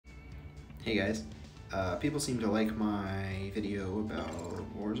Hey guys, people seem to like my video about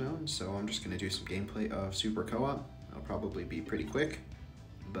Warzone, so I'm just going to do some gameplay of Super Co-op. I'll probably be pretty quick,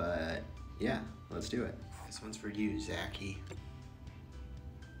 but yeah, let's do it. This one's for you, Zachy.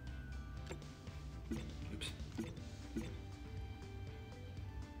 Oops.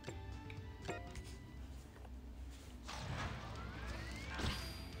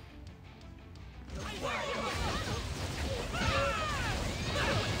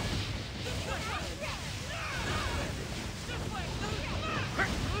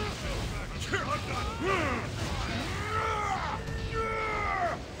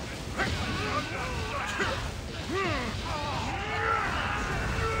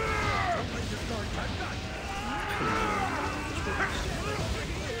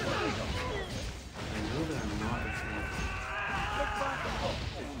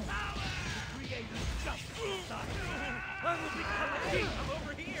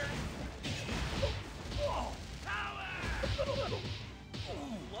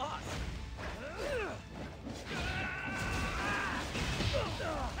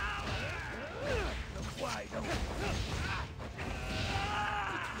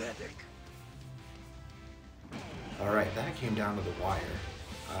 Alright, that came down to the wire.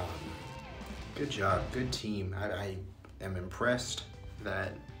 Good job, good team. I am impressed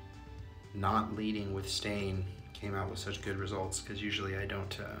that not leading with Stain came out with such good results, because usually I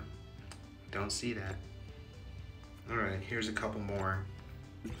don't see that. Alright, here's a couple more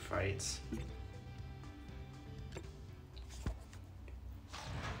fights.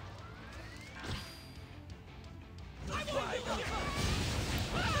 I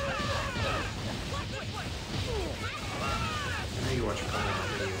know you watch a couple of my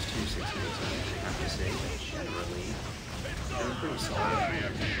videos too, 6 minutes, and I have to say that generally they're pretty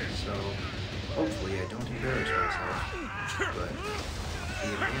solid, so hopefully I don't embarrass myself, but the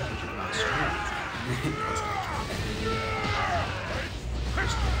advantage of not streaming is I can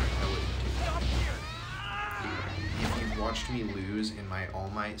If you've watched me lose in my All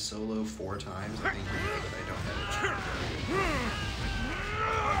Might solo 4 times, I think you know that I don't have it.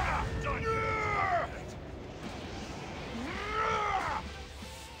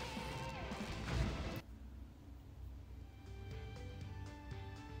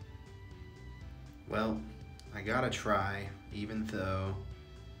 Well, I gotta try, even though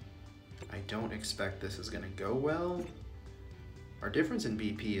I don't expect this is gonna go well. Our difference in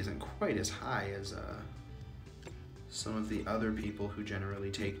BP isn't quite as high as some of the other people who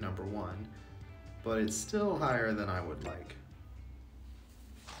generally take #1, but it's still higher than I would like.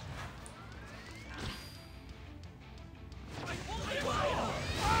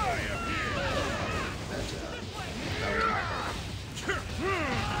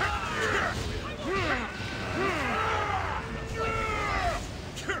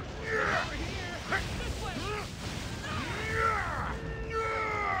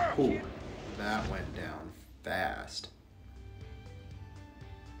 Ooh, that went down fast.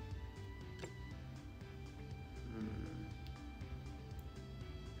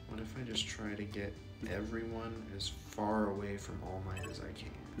 What if I just try to get everyone as far away from All Might as I can?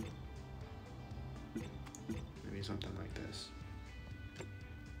 Maybe something like this.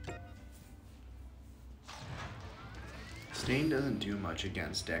 Stain doesn't do much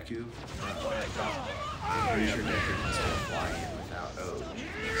against Deku. I'm pretty sure Deku can still fly in without O.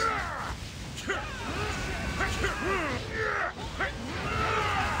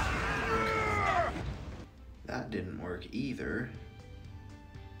 That didn't work either.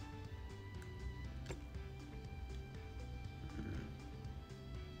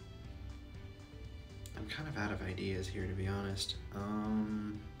 I'm kind of out of ideas here, to be honest.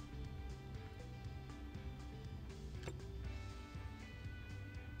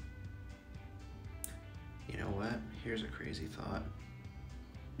 You know what? Here's a crazy thought.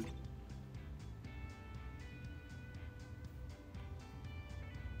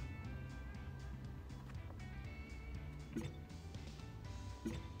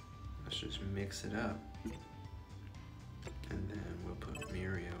 Let's just mix it up. And then we'll put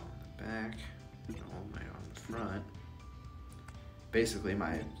Mirio on the back, and All Might on the front. Basically,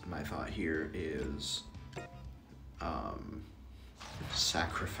 my thought here is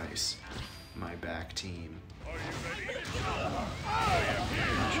sacrifice my back team. Are you ready?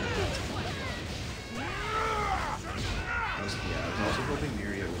 I was also hoping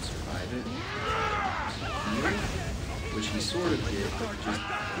Mirio would survive it, which he sort of did, but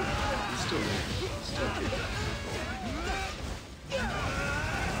he's still there. Still did.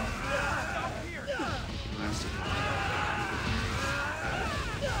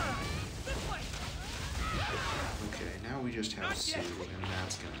 Okay, now we just have Sue, and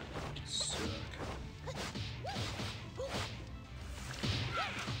that's gonna suck.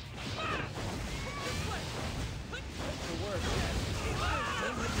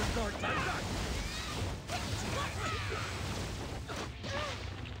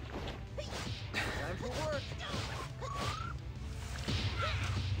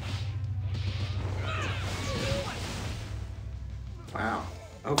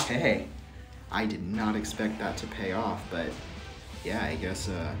 Okay. I did not expect that to pay off, but yeah, I guess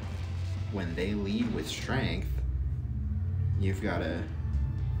when they lead with strength, you've got to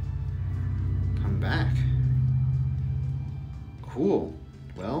come back. Cool.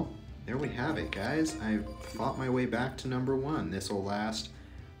 Well, there we have it, guys. I fought my way back to number 1. This will last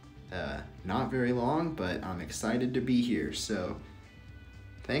not very long, but I'm excited to be here. So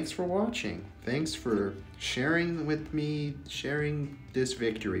thanks for watching. Thanks for sharing with me, sharing this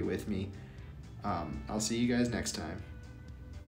victory with me. I'll see you guys next time.